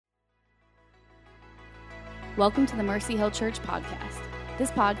Welcome to the Mercy Hill Church podcast.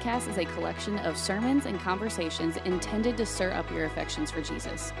 This podcast is a collection of sermons and conversations intended to stir up your affections for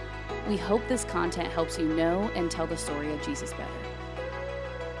Jesus. We hope this content helps you know and tell the story of Jesus better.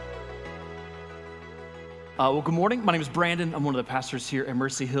 Well, good morning. My name is Brandon. I'm one of the pastors here at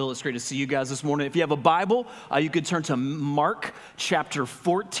Mercy Hill. It's great to see you guys this morning. If you have a Bible, you could turn to Mark chapter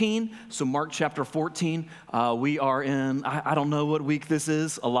 14. So Mark chapter 14, we are in, I don't know what week this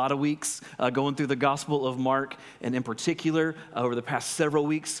is, a lot of weeks, going through the Gospel of Mark. And in particular, over the past several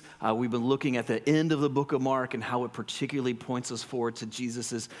weeks, we've been looking at the end of the book of Mark and how it particularly points us forward to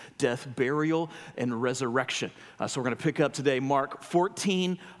Jesus' death, burial, and resurrection. So we're going to pick up today Mark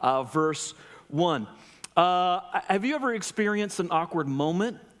 14, verse 1. Have you ever experienced an awkward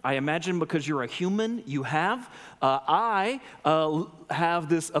moment? I imagine because you're a human, you have. I have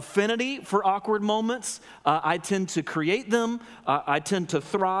this affinity for awkward moments. I tend to create them. I tend to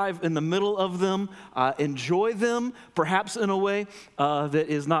thrive in the middle of them, enjoy them, perhaps in a way that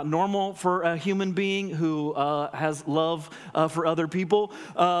is not normal for a human being who has love for other people.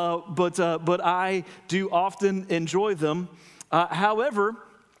 But I do often enjoy them. However,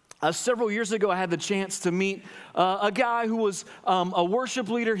 several years ago, I had the chance to meet a guy who was a worship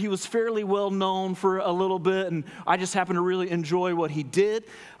leader. He was fairly well known for a little bit, and I just happened to really enjoy what he did.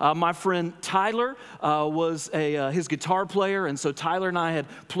 My friend Tyler was his guitar player, and so Tyler and I had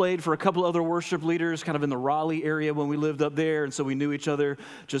played for a couple other worship leaders kind of in the Raleigh area when we lived up there, and so we knew each other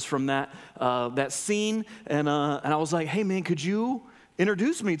just from that scene. And I was like, hey, man, could you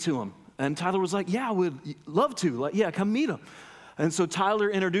introduce me to him? And Tyler was like, yeah, I would love to. Like, yeah, come meet him. And so Tyler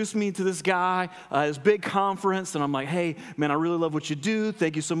introduced me to this guy, his big conference, and I'm like, hey, man, I really love what you do.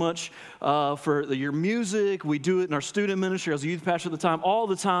 Thank you so much for your music. We do it in our student ministry. I was a youth pastor at the time, all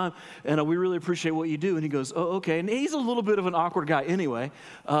the time, and we really appreciate what you do. And he goes, oh, okay. And he's a little bit of an awkward guy anyway.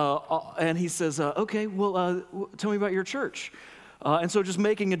 And he says, okay, well, tell me about your church. And so just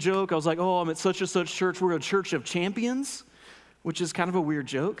making a joke, I was like, oh, I'm at such and such church. We're a church of champions, which is kind of a weird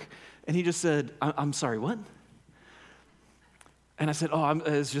joke. And he just said, I'm sorry, what? And I said, oh,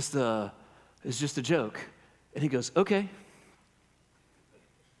 it's just a joke. And he goes, okay.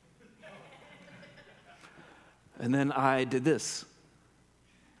 And then I did this.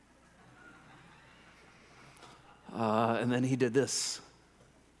 And then he did this.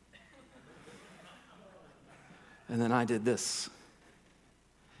 And then I did this.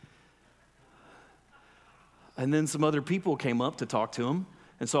 And then some other people came up to talk to him.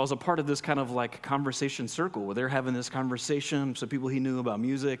 And so I was a part of this kind of like conversation circle where they're having this conversation, so people he knew about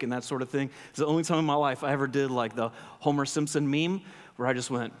music and that sort of thing. It's the only time in my life I ever did like the Homer Simpson meme where I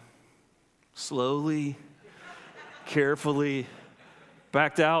just went slowly, carefully,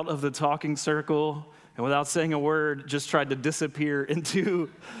 backed out of the talking circle, and without saying a word, just tried to disappear into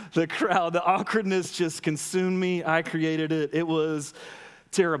the crowd. The awkwardness just consumed me. I created it. It was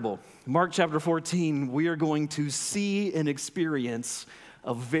terrible. Mark chapter 14, we are going to see and experience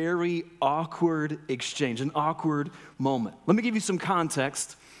a very awkward exchange, an awkward moment. Let me give you some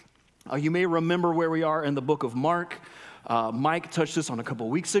context. You may remember where we are in the book of Mark. Mike touched this on a couple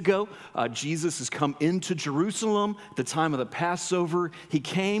weeks ago. Jesus has come into Jerusalem at the time of the Passover. He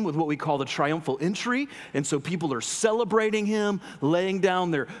came with what we call the triumphal entry, and so people are celebrating him, laying down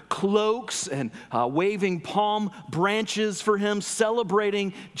their cloaks and waving palm branches for him,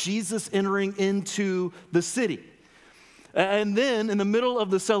 celebrating Jesus entering into the city. And then in the middle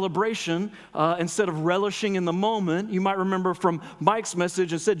of the celebration, instead of relishing in the moment, you might remember from Mike's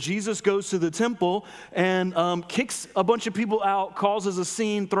message, instead Jesus goes to the temple and kicks a bunch of people out, causes a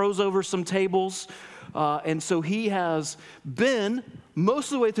scene, throws over some tables. And so he has been most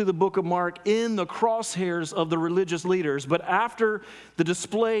of the way through the book of Mark in the crosshairs of the religious leaders. But after the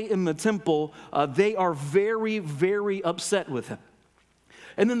display in the temple, they are very, very upset with him.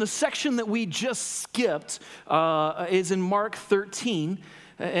 And then the section that we just skipped is in Mark 13.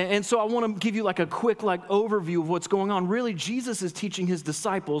 And so I want to give you like a quick overview of what's going on. Really, Jesus is teaching his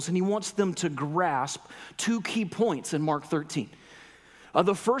disciples, and he wants them to grasp two key points in Mark 13.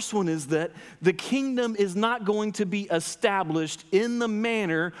 The first one is that the kingdom is not going to be established in the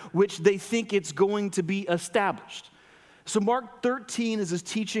manner which they think it's going to be established. So Mark 13 is his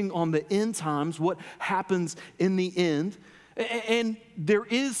teaching on the end times, what happens in the end. And there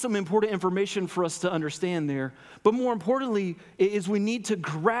is some important information for us to understand there. But more importantly, is we need to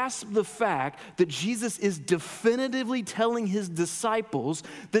grasp the fact that Jesus is definitively telling his disciples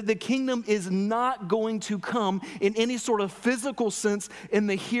that the kingdom is not going to come in any sort of physical sense in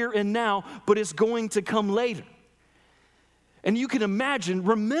the here and now, but it's going to come later. And you can imagine,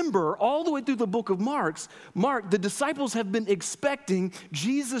 remember, all the way through the book of Mark, the disciples have been expecting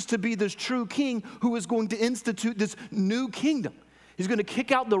Jesus to be this true king who is going to institute this new kingdom. He's going to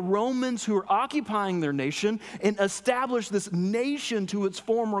kick out the Romans who are occupying their nation and establish this nation to its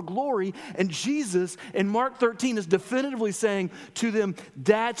former glory. And Jesus, in Mark 13, is definitively saying to them,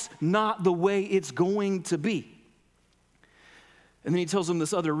 that's not the way it's going to be. And then he tells them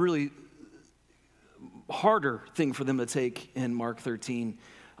this other really harder thing for them to take in Mark 13.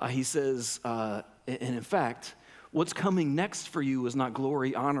 He says, and in fact, what's coming next for you is not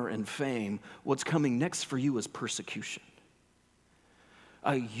glory, honor, and fame. What's coming next for you is persecution.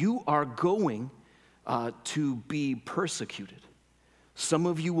 You are going to be persecuted. Some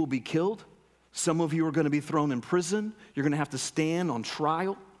of you will be killed. Some of you are going to be thrown in prison. You're going to have to stand on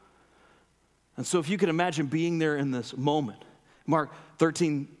trial. And so if you can imagine being there in this moment, Mark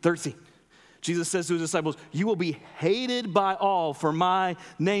 13:13. Jesus says to his disciples, you will be hated by all for my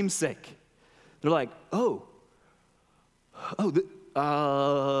name's sake. They're like,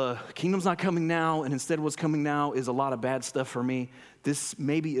 kingdom's not coming now, and instead what's coming now is a lot of bad stuff for me. This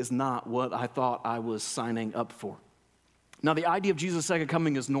maybe is not what I thought I was signing up for. Now, the idea of Jesus' second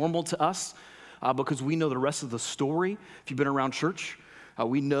coming is normal to us because we know the rest of the story. If you've been around church,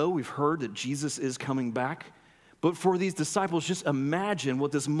 we've heard that Jesus is coming back. But for these disciples, just imagine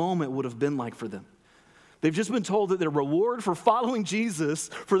what this moment would have been like for them. They've just been told that their reward for following Jesus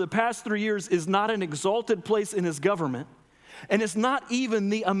for the past 3 years is not an exalted place in his government, and it's not even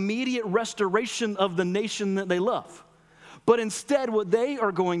the immediate restoration of the nation that they love. But instead, what they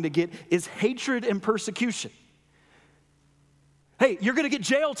are going to get is hatred and persecution. Hey, you're going to get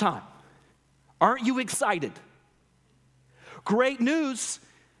jail time. Aren't you excited? Great news.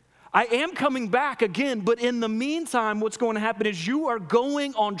 I am coming back again, but in the meantime, what's going to happen is you are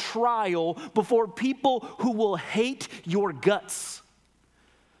going on trial before people who will hate your guts.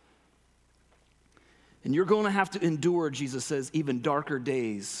 And you're going to have to endure, Jesus says, even darker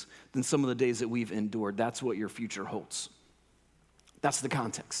days than some of the days that we've endured. That's what your future holds. That's the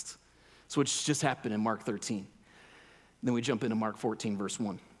context. That's what's just happened in Mark 13. Then we jump into Mark 14, verse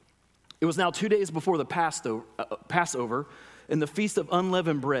 1. It was now 2 days before the Passover, in the Feast of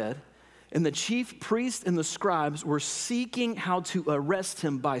Unleavened Bread, and the chief priests and the scribes were seeking how to arrest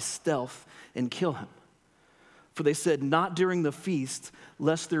him by stealth and kill him. For they said, not during the feast,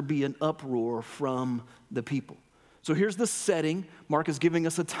 lest there be an uproar from the people. So here's the setting. Mark is giving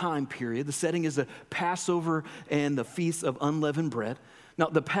us a time period. The setting is the Passover and the Feast of Unleavened Bread. Now,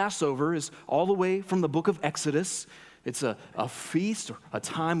 the Passover is all the way from the book of Exodus. It's a feast, or a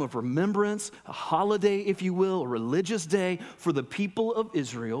time of remembrance, a holiday, if you will, a religious day for the people of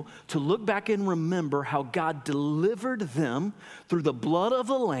Israel to look back and remember how God delivered them through the blood of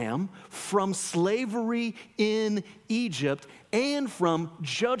the Lamb from slavery in Egypt and from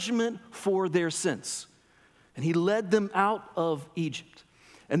judgment for their sins. And he led them out of Egypt.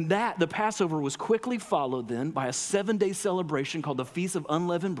 And the Passover was quickly followed then by a 7-day celebration called the Feast of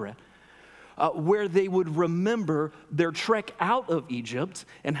Unleavened Bread, where they would remember their trek out of Egypt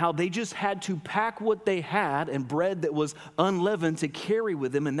and how they just had to pack what they had and bread that was unleavened to carry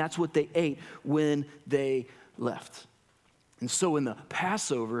with them, and that's what they ate when they left. And so when the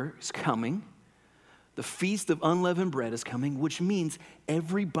Passover is coming, the Feast of Unleavened Bread is coming, which means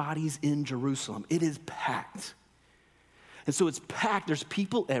everybody's in Jerusalem. It is packed. And so it's packed. There's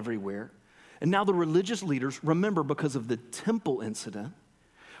people everywhere. And now the religious leaders, remember, because of the temple incident,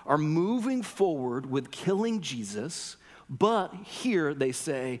 are moving forward with killing Jesus, but here they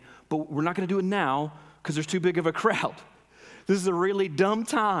say, but we're not going to do it now because there's too big of a crowd. This is a really dumb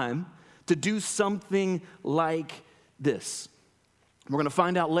time to do something like this. We're going to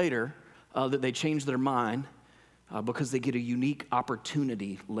find out later that they changed their mind because they get a unique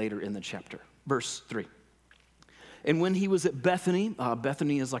opportunity later in the chapter. Verse 3. And when he was at Bethany,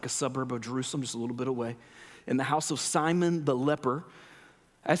 Bethany is like a suburb of Jerusalem, just a little bit away, in the house of Simon the leper,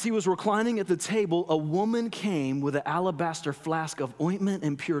 as he was reclining at the table, a woman came with an alabaster flask of ointment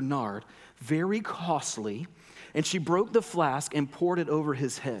and pure nard, very costly, and she broke the flask and poured it over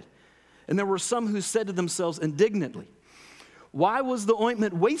his head. And there were some who said to themselves indignantly, why was the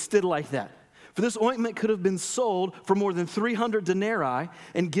ointment wasted like that? For this ointment could have been sold for more than 300 denarii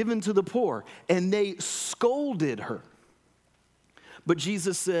and given to the poor. And they scolded her. But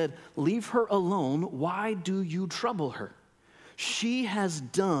Jesus said, leave her alone. Why do you trouble her? She has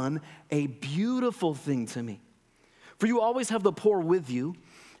done a beautiful thing to me. For you always have the poor with you,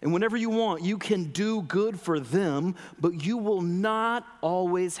 and whenever you want, you can do good for them, but you will not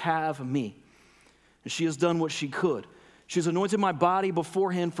always have me. And she has done what she could. She's anointed my body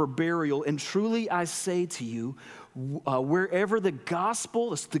beforehand for burial. And truly I say to you, wherever the gospel,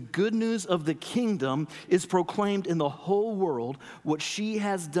 that's the good news of the kingdom, is proclaimed in the whole world, what she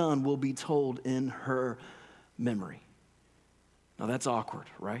has done will be told in her memory. Now that's awkward,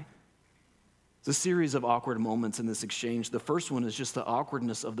 right? It's a series of awkward moments in this exchange. The first one is just the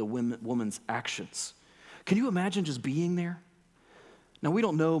awkwardness of the woman's actions. Can you imagine just being there? Now, we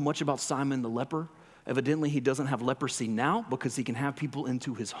don't know much about Simon the leper. Evidently, he doesn't have leprosy now because he can have people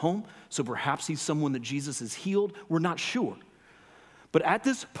into his home. So perhaps he's someone that Jesus has healed. We're not sure. But at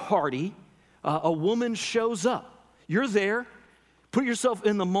this party, a woman shows up. You're there. Put yourself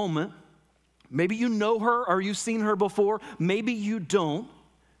in the moment. Maybe you know her or you've seen her before. Maybe you don't.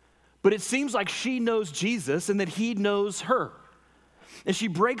 But it seems like she knows Jesus and that he knows her. And she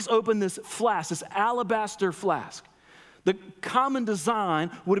breaks open this flask, this alabaster flask. The common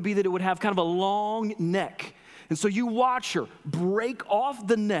design would be that it would have kind of a long neck. And so you watch her break off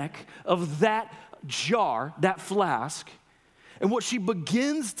the neck of that jar, that flask, and what she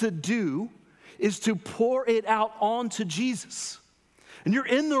begins to do is to pour it out onto Jesus. And you're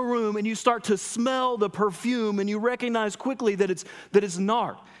in the room and you start to smell the perfume and you recognize quickly that it's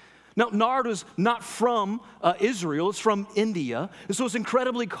nard. Now, nard is not from Israel, it's from India, and so it's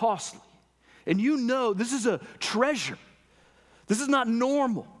incredibly costly. And you know this is a treasure. This is not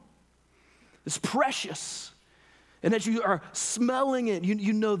normal. It's precious. And as you are smelling it,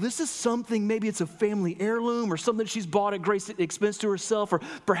 you know this is something, maybe it's a family heirloom or something she's bought at great expense to herself, or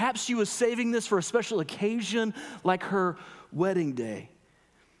perhaps she was saving this for a special occasion like her wedding day.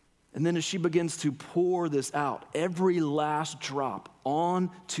 And then as she begins to pour this out, every last drop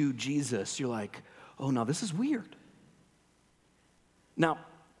onto Jesus, you're like, oh, no, this is weird. Now,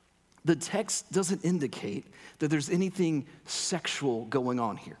 the text doesn't indicate that there's anything sexual going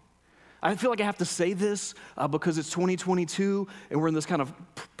on here. I feel like I have to say this because it's 2022 and we're in this kind of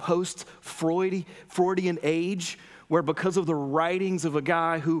post-Freudian age where because of the writings of a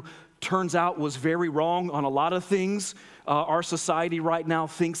guy who turns out was very wrong on a lot of things, our society right now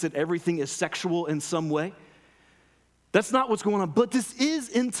thinks that everything is sexual in some way. That's not what's going on, but this is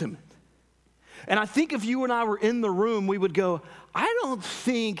intimate. And I think if you and I were in the room, we would go, I don't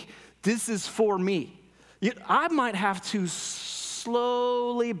think this is for me. I might have to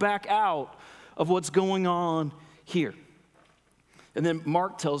slowly back out of what's going on here. And then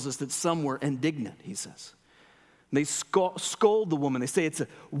Mark tells us that some were indignant, he says. They scold the woman. They say it's a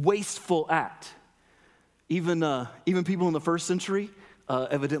wasteful act. Even people in the first century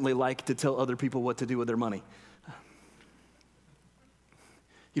evidently like to tell other people what to do with their money.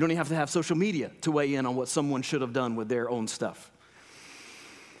 You don't even have to have social media to weigh in on what someone should have done with their own stuff.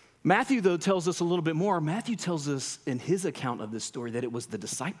 Matthew, though, tells us a little bit more. Matthew tells us in his account of this story that it was the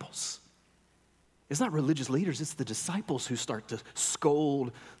disciples. It's not religious leaders, it's the disciples who start to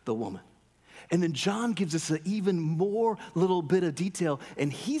scold the woman. And then John gives us an even more little bit of detail,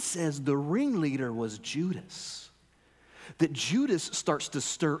 and he says the ringleader was Judas. That Judas starts to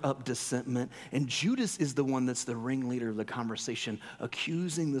stir up dissentment, and Judas is the one that's the ringleader of the conversation,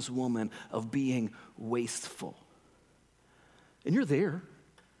 accusing this woman of being wasteful. And you're there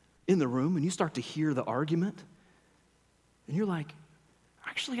in the room, and you start to hear the argument, and you're like,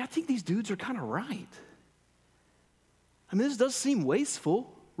 actually, I think these dudes are kind of right. I mean, this does seem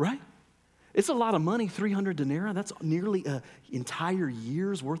wasteful, right? It's a lot of money, 300 denarii. That's nearly an entire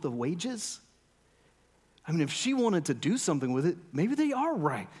year's worth of wages. I mean, if she wanted to do something with it, maybe they are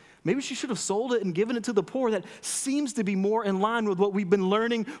right. Maybe she should have sold it and given it to the poor. That seems to be more in line with what we've been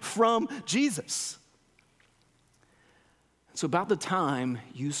learning from Jesus. So about the time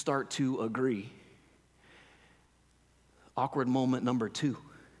you start to agree, awkward moment number 2,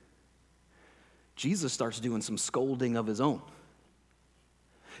 Jesus starts doing some scolding of his own.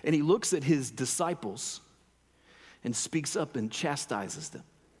 And he looks at his disciples and speaks up and chastises them.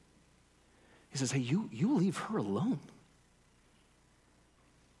 He says, hey, you leave her alone.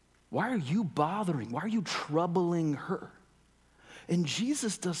 Why are you bothering? Why are you troubling her? And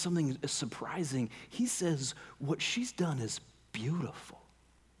Jesus does something surprising. He says, what she's done is beautiful.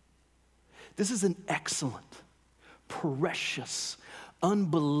 This is an excellent, precious,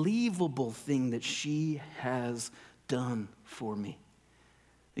 unbelievable thing that she has done for me.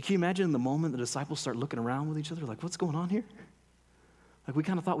 Can you imagine the moment the disciples start looking around with each other like, what's going on here? Like we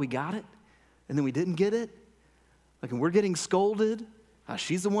kind of thought we got it, and then we didn't get it. Like, and we're getting scolded.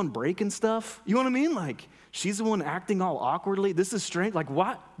 She's the one breaking stuff. You know what I mean? Like, she's the one acting all awkwardly. This is strange. Like,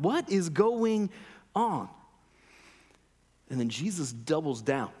 what is going on? And then Jesus doubles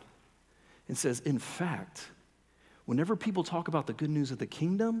down and says, in fact, whenever people talk about the good news of the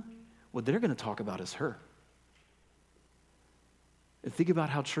kingdom, what they're going to talk about is her. And think about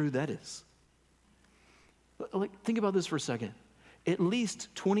how true that is. Think about this for a second. At least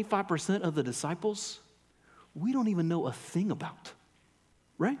 25% of the disciples, we don't even know a thing about,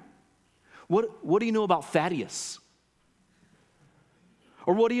 right? What do you know about Thaddeus?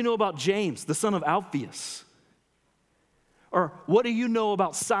 Or what do you know about James, the son of Alphaeus? Or what do you know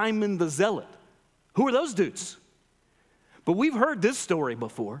about Simon the Zealot? Who are those dudes? But we've heard this story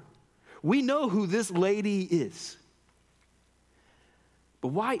before. We know who this lady is. But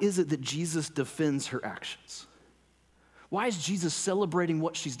why is it that Jesus defends her actions? Why is Jesus celebrating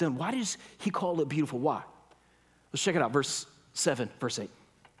what she's done? Why does he call it beautiful? Why? Let's check it out. Verse 7, verse 8.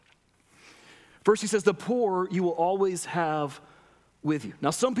 First, he says, the poor you will always have with you.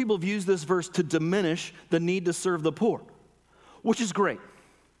 Now, some people have used this verse to diminish the need to serve the poor, which is great.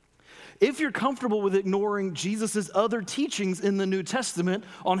 If you're comfortable with ignoring Jesus' other teachings in the New Testament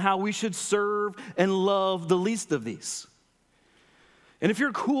on how we should serve and love the least of these. And if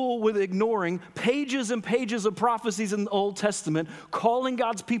you're cool with ignoring pages and pages of prophecies in the Old Testament calling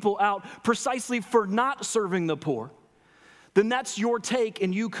God's people out precisely for not serving the poor, then that's your take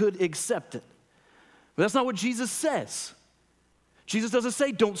and you could accept it. But that's not what Jesus says. Jesus doesn't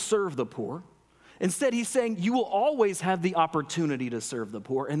say don't serve the poor. Instead, he's saying you will always have the opportunity to serve the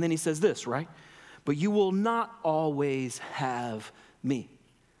poor. And then he says this, right? But you will not always have me.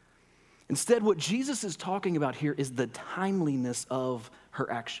 Instead, what Jesus is talking about here is the timeliness of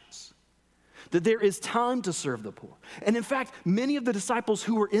her actions. That there is time to serve the poor. And in fact, many of the disciples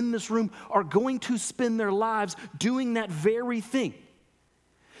who are in this room are going to spend their lives doing that very thing.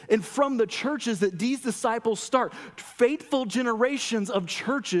 And from the churches that these disciples start, faithful generations of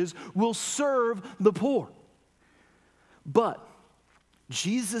churches will serve the poor. But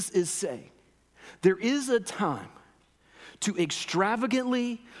Jesus is saying there is a time to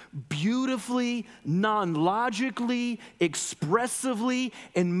extravagantly, beautifully, non-logically, expressively,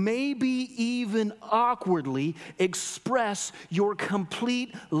 and maybe even awkwardly express your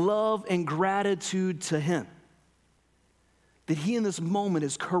complete love and gratitude to him. That he in this moment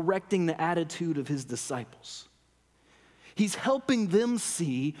is correcting the attitude of his disciples. He's helping them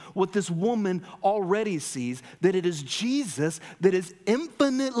see what this woman already sees, that it is Jesus that is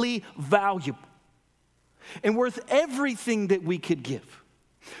infinitely valuable and worth everything that we could give.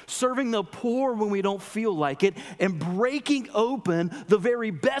 Serving the poor when we don't feel like it, and breaking open the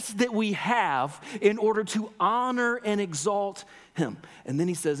very best that we have in order to honor and exalt him. And then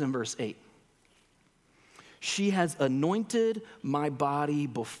he says in verse 8, she has anointed my body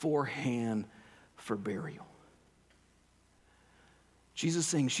beforehand for burial. Jesus is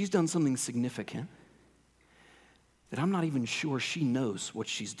saying she's done something significant that I'm not even sure she knows what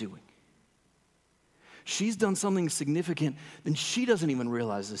she's doing. She's done something significant, then she doesn't even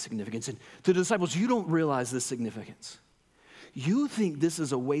realize the significance. And to the disciples, you don't realize the significance. You think this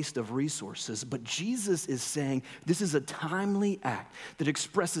is a waste of resources, but Jesus is saying this is a timely act that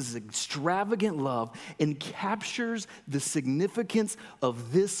expresses extravagant love and captures the significance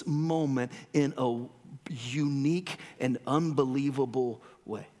of this moment in a unique and unbelievable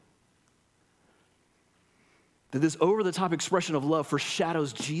way. That this over-the-top expression of love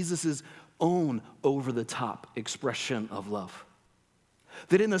foreshadows Jesus' own over-the-top expression of love.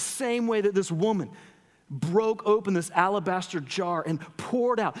 That in the same way that this woman broke open this alabaster jar and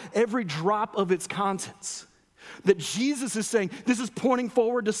poured out every drop of its contents, that Jesus is saying this is pointing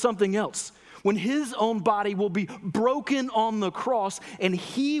forward to something else. When his own body will be broken on the cross and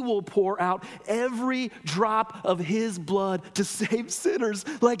he will pour out every drop of his blood to save sinners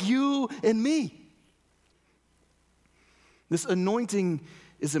like you and me. This anointing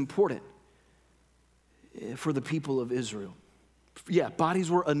is important for the people of Israel. Yeah,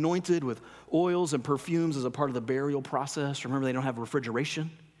 bodies were anointed with oils and perfumes as a part of the burial process. Remember, they don't have refrigeration.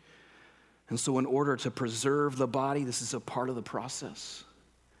 And so in order to preserve the body, this is a part of the process.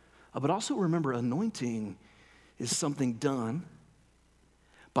 But also remember, anointing is something done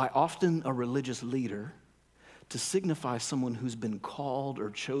by often a religious leader to signify someone who's been called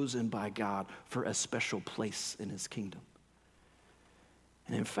or chosen by God for a special place in his kingdom.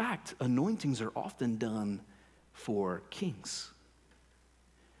 And in fact, anointings are often done for kings.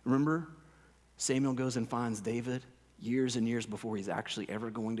 Remember, Samuel goes and finds David years and years before he's actually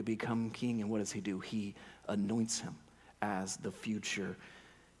ever going to become king. And what does he do? He anoints him as the future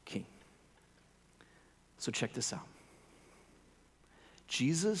king. So check this out.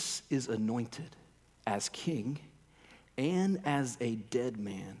 Jesus is anointed as king and as a dead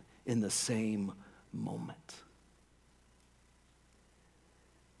man in the same moment.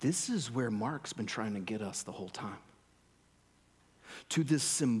 This is where Mark's been trying to get us the whole time. To this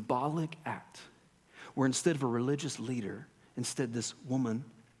symbolic act where instead of a religious leader Instead, this woman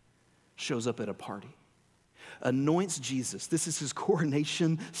shows up at a party, anoints Jesus. This is his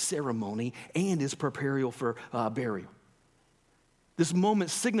coronation ceremony and his burial for burial. This moment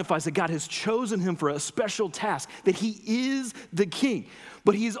signifies that God has chosen him for a special task, that he is the king,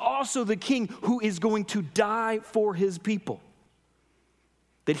 but he is also the king who is going to die for his people.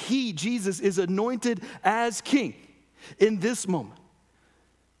 That he, Jesus, is anointed as king in this moment,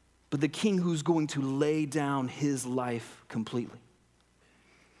 but the king who's going to lay down his life completely.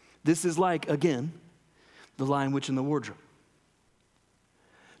 This is like, again, The Lion, Witch, and the Wardrobe.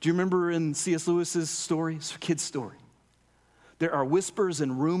 Do you remember in C.S. Lewis's story, it's a kid's story? There are whispers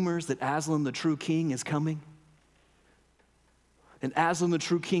and rumors that Aslan, the true king, is coming. And Aslan, the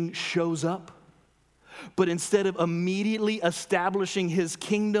true king, shows up. But instead of immediately establishing his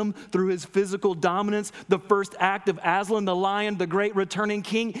kingdom through his physical dominance, the first act of Aslan, the lion, the great returning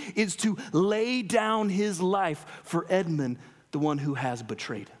king, is to lay down his life for Edmund, the one who has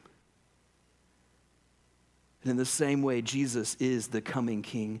betrayed him. And in the same way, Jesus is the coming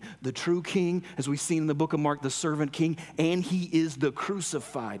king, the true king, as we've seen in the book of Mark, the servant king, and he is the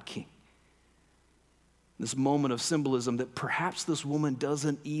crucified king. This moment of symbolism that perhaps this woman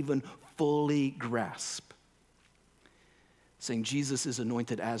doesn't even fully grasp. Saying Jesus is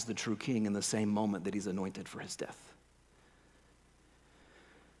anointed as the true king in the same moment that he's anointed for his death.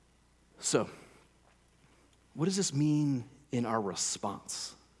 So, what does this mean in our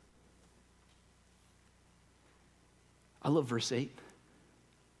response? I love verse 8.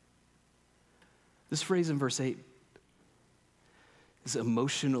 This phrase in verse 8 is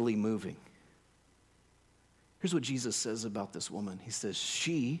emotionally moving. Here's what Jesus says about this woman. He says,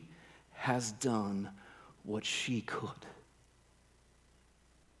 she has done what she could.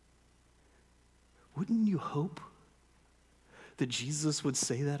 Wouldn't you hope that Jesus would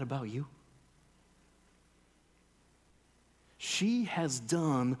say that about you? She has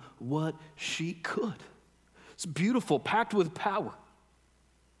done what she could. It's beautiful, packed with power.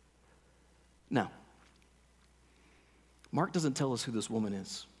 Now, Mark doesn't tell us who this woman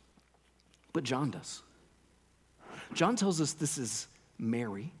is, but John does. John tells us this is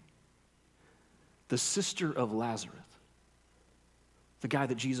Mary, the sister of Lazarus, the guy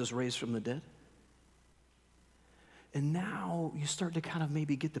that Jesus raised from the dead. And now you start to kind of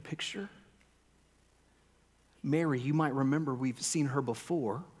maybe get the picture. Mary, you might remember we've seen her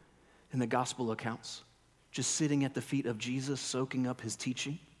before in the gospel accounts, just sitting at the feet of Jesus, soaking up his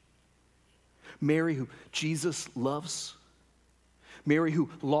teaching. Mary, who Jesus loves. Mary, who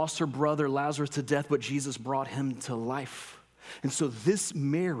lost her brother Lazarus to death, but Jesus brought him to life. And so this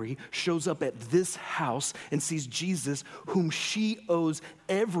Mary shows up at this house and sees Jesus, whom she owes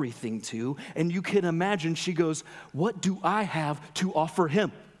everything to. And you can imagine she goes, what do I have to offer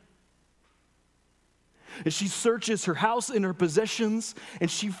him? And she searches her house and her possessions,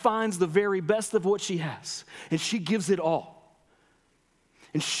 and she finds the very best of what she has. And she gives it all.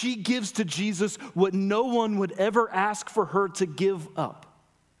 And she gives to Jesus what no one would ever ask for her to give up.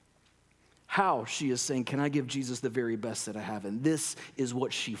 How, she is saying, can I give Jesus the very best that I have? And this is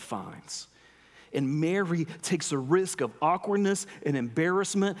what she finds. And Mary takes a risk of awkwardness and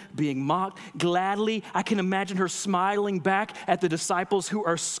embarrassment, being mocked. Gladly, I can imagine her smiling back at the disciples who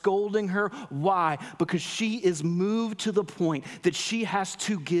are scolding her. Why? Because she is moved to the point that she has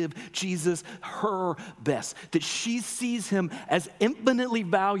to give Jesus her best, that she sees him as infinitely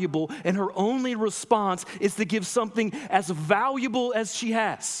valuable, and her only response is to give something as valuable as she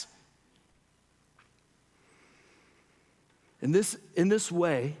has. In this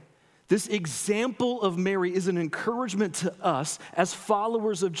way, this example of Mary is an encouragement to us as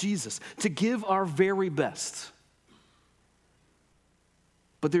followers of Jesus to give our very best.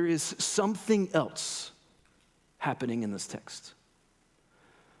 But there is something else happening in this text.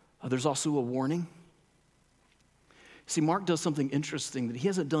 There's also a warning. See, Mark does something interesting that he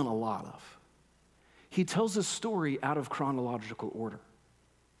hasn't done a lot of. He tells this story out of chronological order.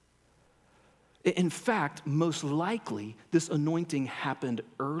 In fact, most likely, this anointing happened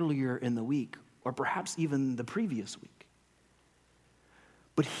earlier in the week, or perhaps even the previous week.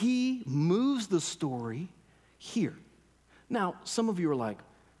 But he moves the story here. Now, some of you are like,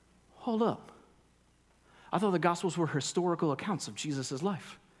 hold up. I thought the Gospels were historical accounts of Jesus'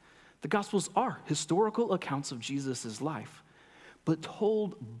 life. The Gospels are historical accounts of Jesus' life, but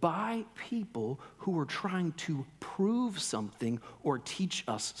told by people who are trying to prove something or teach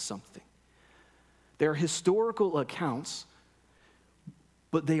us something. They're historical accounts,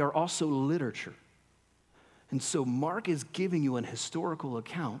 but they are also literature. And so Mark is giving you an historical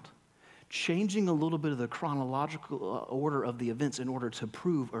account, changing a little bit of the chronological order of the events in order to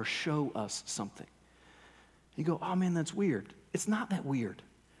prove or show us something. You go, oh man, that's weird. It's not that weird.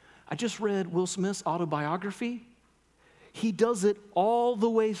 I just read Will Smith's autobiography. He does it all the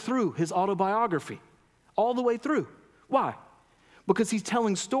way through his autobiography, all the way through. Why? Because he's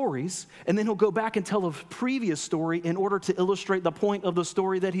telling stories, and then he'll go back and tell a previous story in order to illustrate the point of the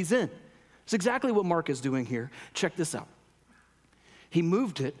story that he's in. It's exactly what Mark is doing here. Check this out. He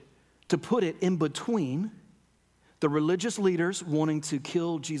moved it to put it in between the religious leaders wanting to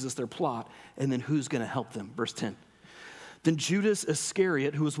kill Jesus, their plot, and then who's going to help them. Verse 10. Then Judas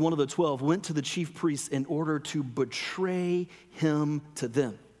Iscariot, who was one of the 12, went to the chief priests in order to betray him to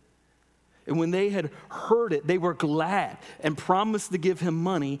them. And when they had heard it, they were glad and promised to give him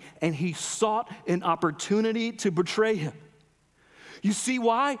money, and he sought an opportunity to betray him. You see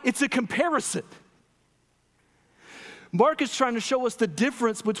why? It's a comparison. Mark is trying to show us the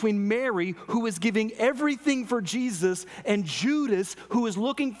difference between Mary, who is giving everything for Jesus, and Judas, who is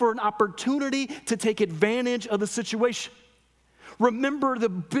looking for an opportunity to take advantage of the situation. Remember the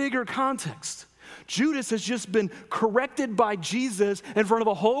bigger context. Judas has just been corrected by Jesus in front of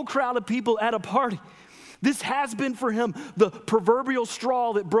a whole crowd of people at a party. This has been for him the proverbial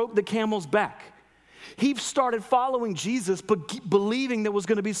straw that broke the camel's back. He started following Jesus, but believing there was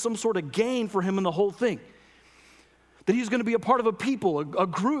going to be some sort of gain for him in the whole thing. That he was going to be a part of a people, a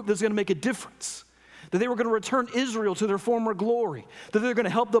group that's going to make a difference. That they were going to return Israel to their former glory. That they're going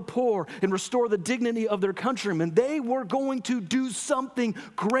to help the poor and restore the dignity of their countrymen. They were going to do something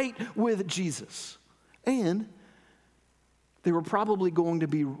great with Jesus. And they were probably going to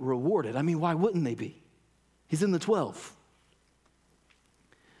be rewarded. I mean, why wouldn't they be? He's in the 12.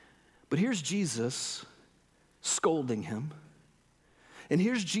 But here's Jesus scolding him. And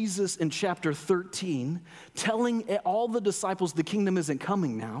here's Jesus in chapter 13 telling all the disciples the kingdom isn't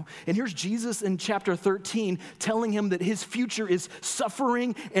coming now. And here's Jesus in chapter 13 telling him that his future is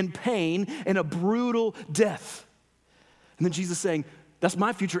suffering and pain and a brutal death. And then Jesus saying, that's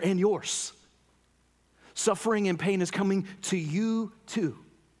my future and yours. Suffering and pain is coming to you too.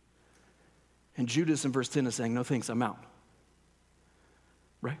 And Judas in verse 10 is saying, no thanks, I'm out.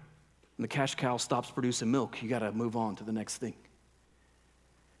 Right? When the cash cow stops producing milk, you got to move on to the next thing.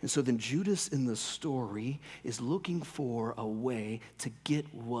 And so then Judas in the story is looking for a way to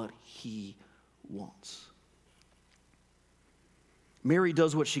get what he wants. Mary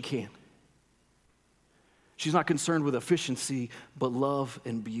does what she can. She's not concerned with efficiency, but love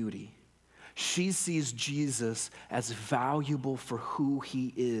and beauty. She sees Jesus as valuable for who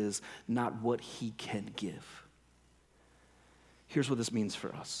he is, not what he can give. Here's what this means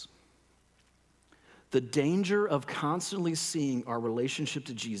for us. The danger of constantly seeing our relationship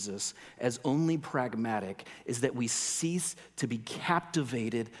to Jesus as only pragmatic is that we cease to be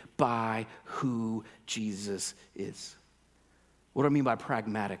captivated by who Jesus is. What do I mean by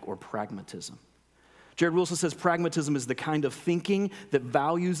pragmatic or pragmatism? Jared Wilson says pragmatism is the kind of thinking that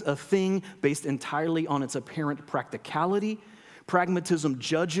values a thing based entirely on its apparent practicality. Pragmatism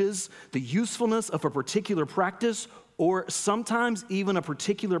judges the usefulness of a particular practice or sometimes even a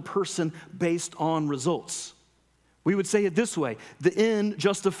particular person based on results. We would say it this way: the end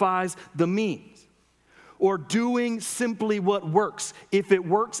justifies the means. Or doing simply what works. If it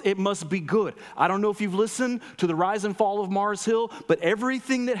works, it must be good. I don't know if you've listened to the rise and fall of Mars Hill, but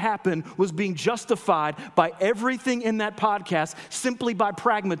everything that happened was being justified by everything in that podcast simply by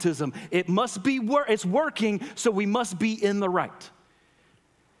pragmatism. It must be it's working, so we must be in the right.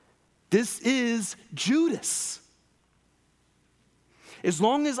 This is Judas. As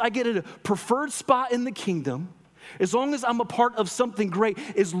long as I get a preferred spot in the kingdom, as long as I'm a part of something great,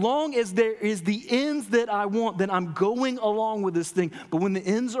 as long as there is the ends that I want, then I'm going along with this thing. But when the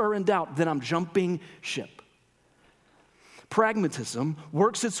ends are in doubt, then I'm jumping ship. Pragmatism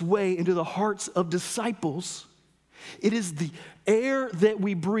works its way into the hearts of disciples. It is the air that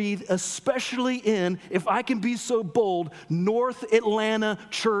we breathe, especially in, if I can be so bold, North Atlanta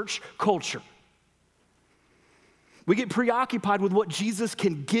church culture. We get preoccupied with what Jesus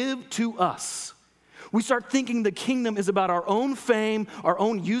can give to us. We start thinking the kingdom is about our own fame, our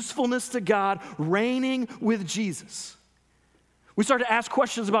own usefulness to God, reigning with Jesus. We start to ask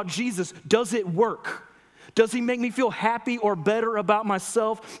questions about Jesus. Does it work? Does he make me feel happy or better about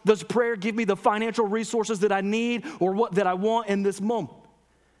myself? Does prayer give me the financial resources that I need or what that I want in this moment?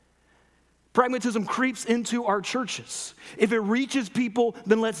 Pragmatism creeps into our churches. If it reaches people,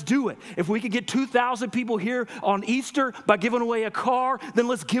 then let's do it. If we could get 2,000 people here on Easter by giving away a car, then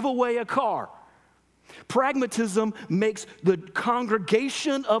let's give away a car. Pragmatism makes the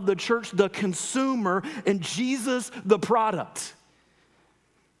congregation of the church the consumer and Jesus the product.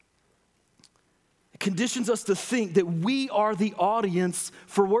 It conditions us to think that we are the audience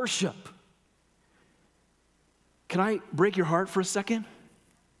for worship. Can I break your heart for a second?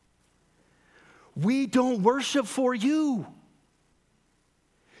 We don't worship for you.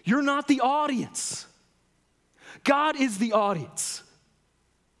 You're not the audience. God is the audience.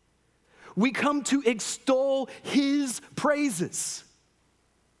 We come to extol his praises.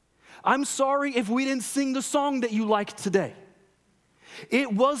 I'm sorry if we didn't sing the song that you liked today.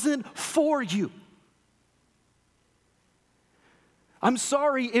 It wasn't for you. I'm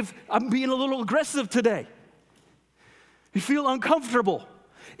sorry if I'm being a little aggressive today. You feel uncomfortable.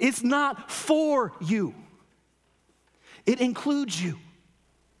 It's not for you. It includes you.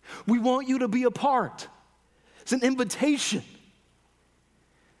 We want you to be a part. It's an invitation.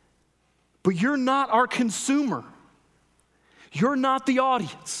 But you're not our consumer. You're not the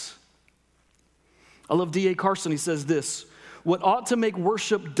audience. I love D.A. Carson. He says this: what ought to make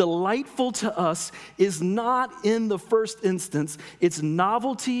worship delightful to us is not in the first instance its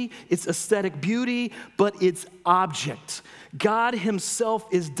novelty, its aesthetic beauty, but its object. God himself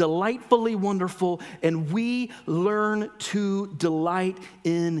is delightfully wonderful, and we learn to delight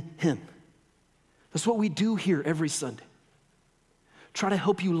in him. That's what we do here every Sunday. Try to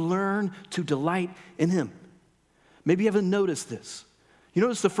help you learn to delight in him. Maybe you haven't noticed this. You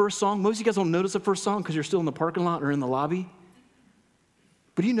notice the first song? Most of you guys don't notice the first song because you're still in the parking lot or in the lobby.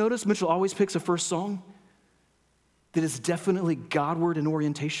 But you notice Mitchell always picks a first song that is definitely Godward in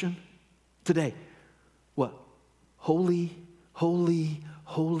orientation? Today, what? Holy, holy,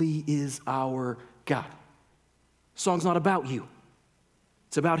 holy is our God. Song's not about you.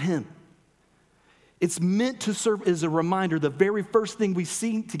 It's about him. It's meant to serve as a reminder, the very first thing we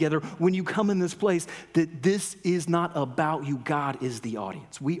sing together when you come in this place, that this is not about you. God is the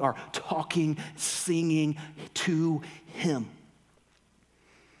audience. We are talking, singing to him.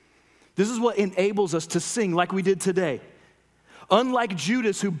 This is what enables us to sing like we did today. Unlike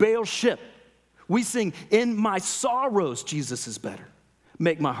Judas who bailed ship, we sing, in my sorrows, Jesus is better.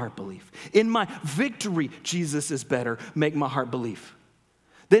 Make my heart believe. In my victory, Jesus is better. Make my heart believe.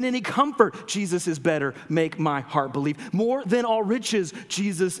 Than any comfort, Jesus is better. Make my heart believe. More than all riches,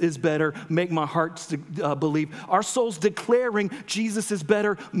 Jesus is better. Make my heart believe. Our souls declaring Jesus is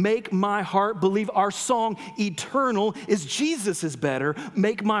better. Make my heart believe. Our song, eternal, is Jesus is better.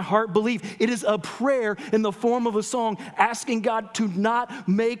 Make my heart believe. It is a prayer in the form of a song asking God to not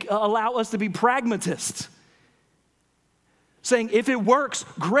allow us to be pragmatists. Saying, if it works,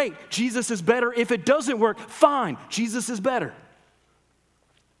 great, Jesus is better. If it doesn't work, fine, Jesus is better.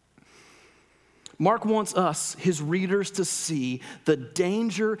 Mark wants us, his readers, to see the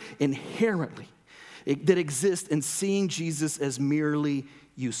danger inherently that exists in seeing Jesus as merely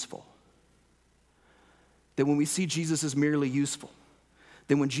useful. That when we see Jesus as merely useful,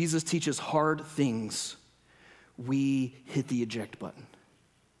 then when Jesus teaches hard things, we hit the eject button.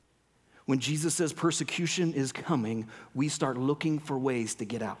 When Jesus says persecution is coming, we start looking for ways to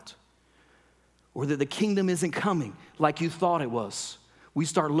get out. Or that the kingdom isn't coming like you thought it was. We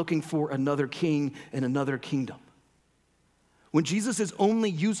start looking for another king and another kingdom. When Jesus is only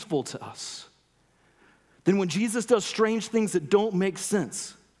useful to us, then when Jesus does strange things that don't make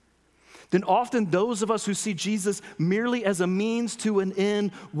sense, then often those of us who see Jesus merely as a means to an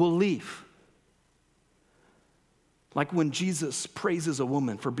end will leave. Like when Jesus praises a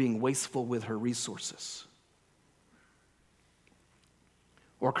woman for being wasteful with her resources,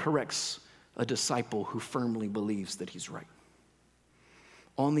 or corrects a disciple who firmly believes that he's right.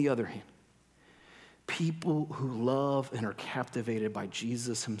 On the other hand, people who love and are captivated by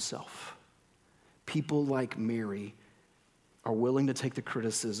Jesus himself, people like Mary, are willing to take the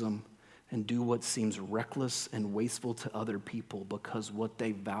criticism and do what seems reckless and wasteful to other people because what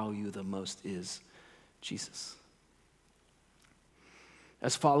they value the most is Jesus.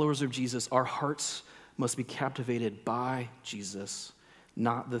 As followers of Jesus, our hearts must be captivated by Jesus,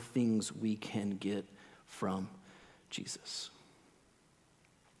 not the things we can get from Jesus.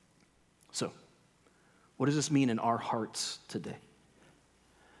 So, what does this mean in our hearts today?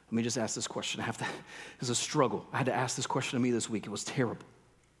 Let me just ask this question. It's a struggle. I had to ask this question to me this week. It was terrible.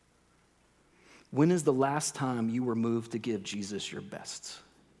 When is the last time you were moved to give Jesus your best,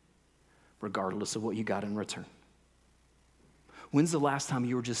 regardless of what you got in return? When's the last time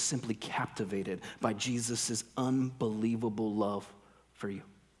you were just simply captivated by Jesus' unbelievable love for you?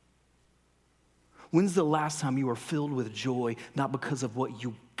 When's the last time you were filled with joy, not because of what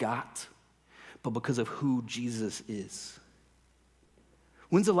you got, but because of who Jesus is?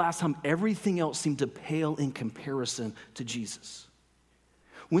 When's the last time everything else seemed to pale in comparison to Jesus?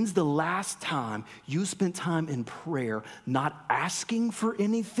 When's the last time you spent time in prayer, not asking for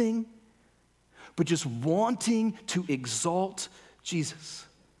anything, but just wanting to exalt Jesus?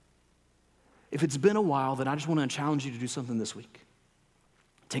 If it's been a while, then I just want to challenge you to do something this week.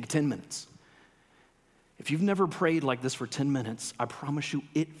 Take 10 minutes. If you've never prayed like this for 10 minutes, I promise you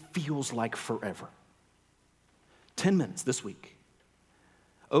it feels like forever. 10 minutes this week.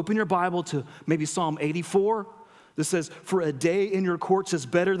 Open your Bible to maybe Psalm 84. This says, for a day in your courts is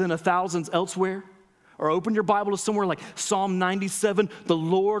better than 1,000 elsewhere. Or open your Bible to somewhere like Psalm 97, the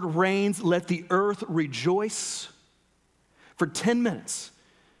Lord reigns, let the earth rejoice. For 10 minutes,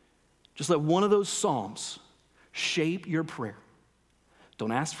 just let one of those Psalms shape your prayer.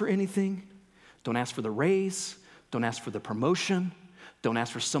 Don't ask for anything. Don't ask for the raise. Don't ask for the promotion. Don't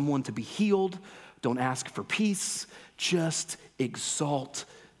ask for someone to be healed. Don't ask for peace. Just exalt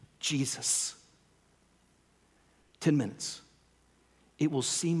Jesus. 10 minutes. It will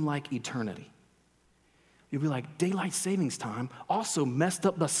seem like eternity. You'll be like, daylight savings time also messed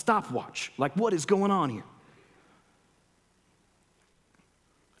up the stopwatch. Like, what is going on here?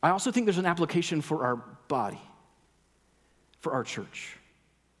 I also think there's an application for our body, for our church.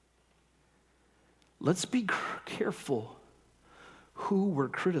 Let's be careful who we're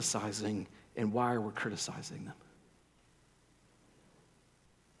criticizing and why we're criticizing them.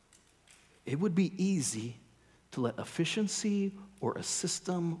 It would be easy to let efficiency or a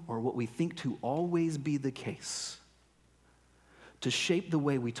system or what we think to always be the case to shape the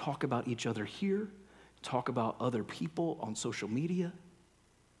way we talk about each other here, talk about other people on social media.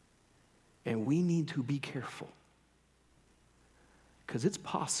 And we need to be careful, because it's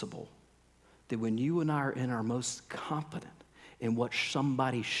possible that when you and I are in our most confident in what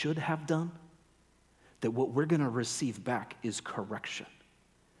somebody should have done, that what we're going to receive back is correction.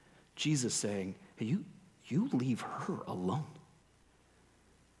 Jesus saying, hey, you leave her alone.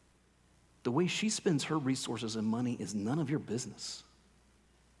 The way she spends her resources and money is none of your business.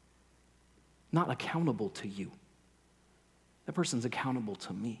 Not accountable to you. That person's accountable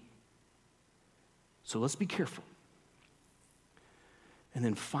to me. So let's be careful. And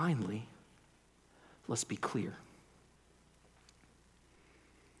then finally, let's be clear.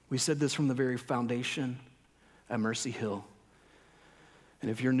 We said this from the very foundation at Mercy Hill.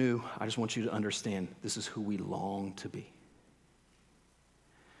 And if you're new, I just want you to understand this is who we long to be.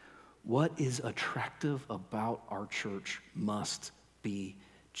 What is attractive about our church must be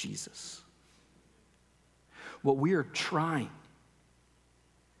Jesus. What we are trying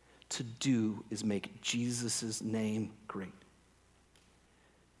to do is make Jesus' name great.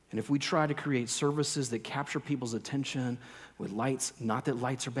 And if we try to create services that capture people's attention with lights, not that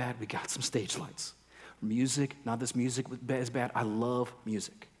lights are bad, we got some stage lights. Music, not this music is bad, I love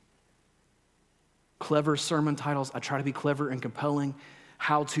music. Clever sermon titles, I try to be clever and compelling.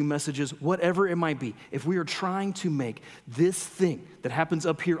 How-to messages, whatever it might be. If we are trying to make this thing that happens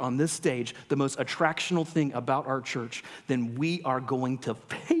up here on this stage the most attractional thing about our church, then we are going to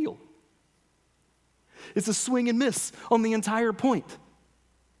fail. It's a swing and miss on the entire point.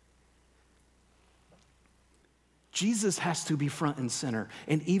 Jesus has to be front and center,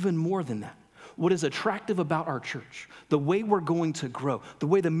 and even more than that, what is attractive about our church, the way we're going to grow, the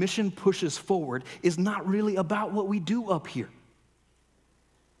way the mission pushes forward is not really about what we do up here.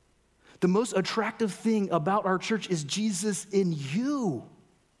 The most attractive thing about our church is Jesus in you.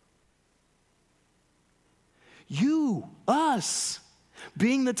 You, us,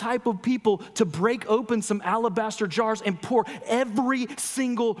 being the type of people to break open some alabaster jars and pour every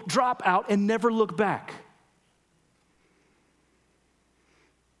single drop out and never look back.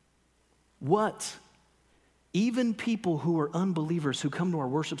 What? Even people who are unbelievers who come to our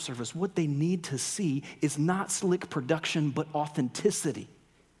worship service, what they need to see is not slick production, but authenticity.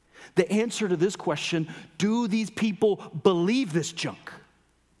 The answer to this question, do these people believe this junk?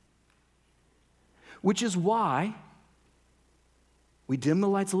 Which is why we dim the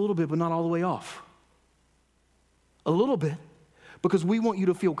lights a little bit, but not all the way off. A little bit, because we want you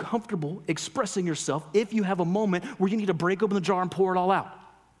to feel comfortable expressing yourself if you have a moment where you need to break open the jar and pour it all out.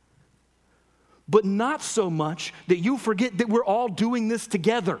 But not so much that you forget that we're all doing this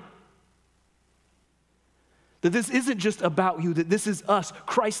together. That this isn't just about you, that this is us,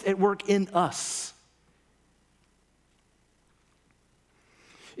 Christ at work in us.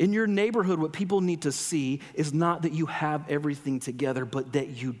 In your neighborhood, what people need to see is not that you have everything together, but that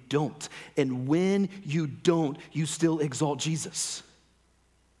you don't. And when you don't, you still exalt Jesus.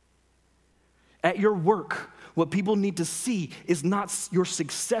 At your work, what people need to see is not your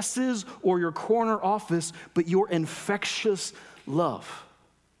successes or your corner office, but your infectious love.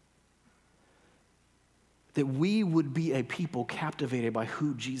 That we would be a people captivated by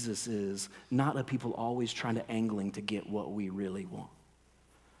who Jesus is, not a people always trying to angling to get what we really want.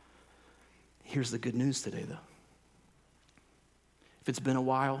 Here's the good news today, though. If it's been a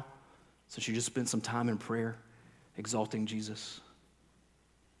while So she just spent some time in prayer, exalting Jesus.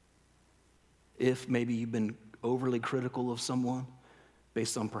 If maybe you've been overly critical of someone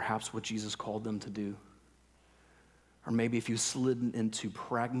based on perhaps what Jesus called them to do, or maybe if you slid into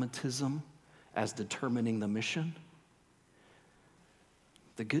pragmatism as determining the mission,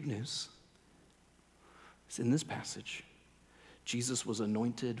 the good news is in this passage, Jesus was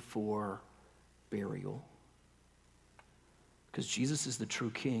anointed for burial. Because Jesus is the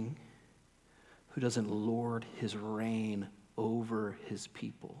true king who doesn't lord his reign over his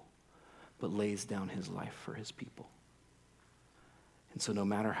people, but lays down his life for his people. And so no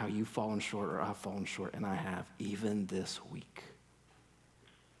matter how you've fallen short or I've fallen short, and I have, even this week,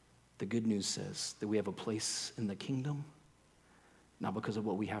 the good news says that we have a place in the kingdom, not because of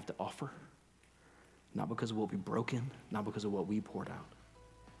what we have to offer, not because of what we broken, not because of what we poured out,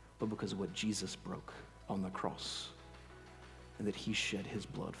 but because of what Jesus broke on the cross, and that he shed his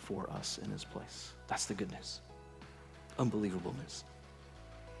blood for us in his place. That's the good news. Unbelievable news.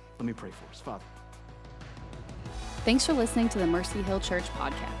 Let me pray for us. Father. Thanks for listening to the Mercy Hill Church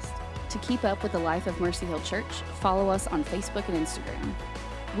podcast. To keep up with the life of Mercy Hill Church, follow us on Facebook and Instagram.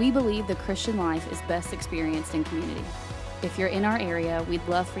 We believe the Christian life is best experienced in community. If you're in our area, we'd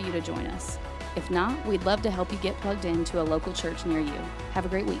love for you to join us. If not, we'd love to help you get plugged into a local church near you. Have a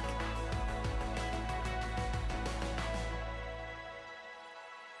great week.